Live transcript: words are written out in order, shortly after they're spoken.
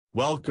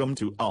Welcome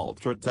to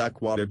ULTRA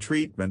TEC Water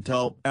Treatment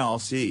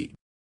LLC.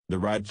 The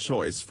right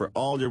choice for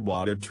all your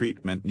water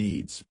treatment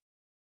needs.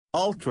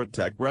 ULTRA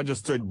TEC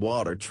Registered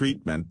Water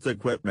Treatment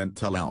Equipment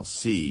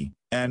LLC,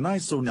 and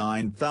ISO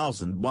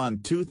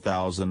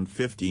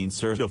 9001-2015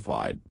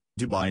 certified,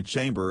 Dubai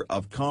Chamber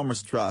of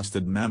Commerce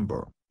trusted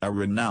member, a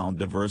renowned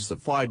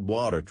diversified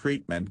water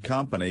treatment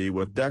company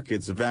with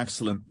decades of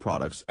excellent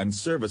products and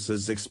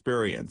services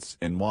experience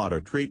in water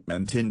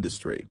treatment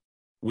industry.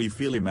 We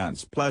feel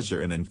immense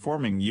pleasure in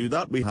informing you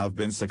that we have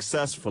been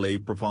successfully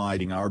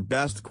providing our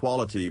best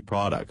quality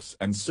products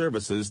and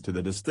services to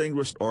the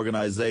distinguished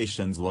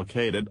organizations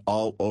located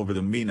all over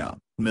the MENA,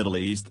 Middle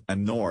East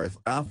and North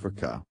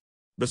Africa.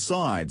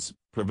 Besides,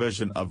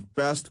 provision of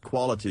best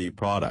quality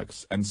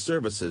products and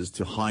services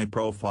to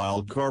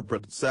high-profile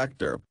corporate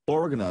sector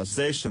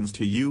organizations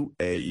to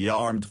UAE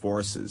Armed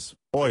Forces,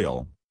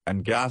 oil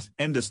and gas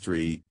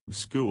industry,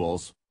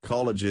 schools,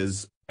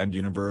 colleges, and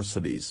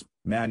universities,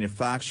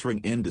 manufacturing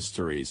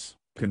industries,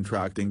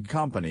 contracting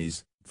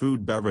companies,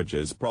 food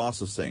beverages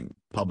processing,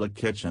 public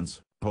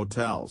kitchens,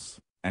 hotels,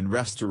 and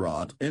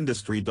restaurant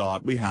industry.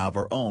 We have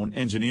our own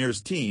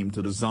engineers team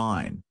to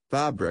design,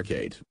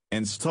 fabricate,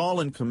 install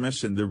and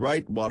commission the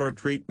right water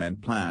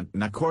treatment plant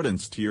in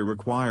accordance to your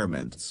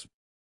requirements.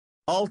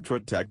 ULTRA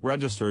TEC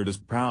Registered is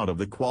proud of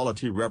the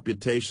quality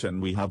reputation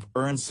we have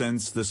earned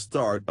since the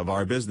start of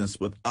our business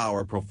with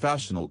our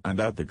professional and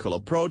ethical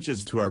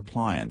approaches to our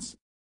clients.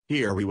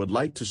 Here we would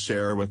like to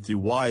share with you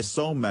why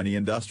so many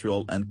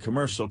industrial and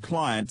commercial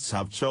clients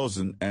have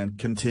chosen and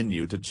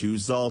continue to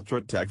choose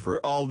ULTRA TEC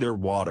for all their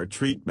water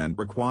treatment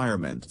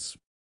requirements.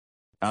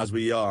 As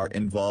we are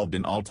involved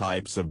in all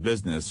types of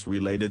business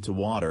related to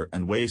water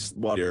and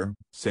wastewater,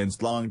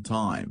 since long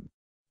time.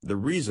 The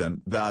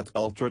reason that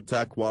ULTRA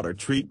TEC Water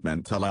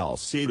Treatment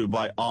LLC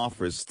Dubai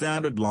offers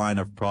standard line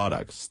of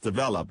products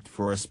developed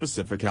for a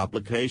specific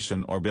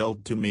application or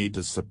built to meet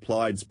a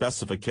supplied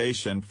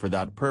specification for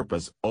that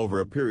purpose over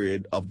a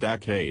period of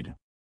decade.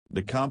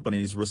 The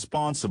company's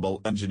responsible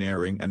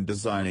engineering and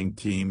designing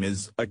team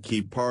is a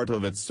key part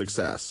of its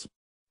success.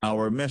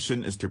 Our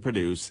mission is to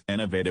produce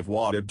innovative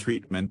water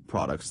treatment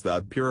products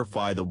that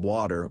purify the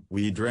water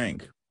we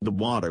drink, the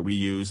water we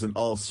use in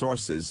all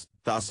sources,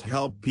 thus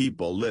help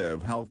people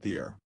live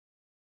healthier.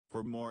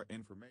 For more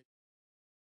information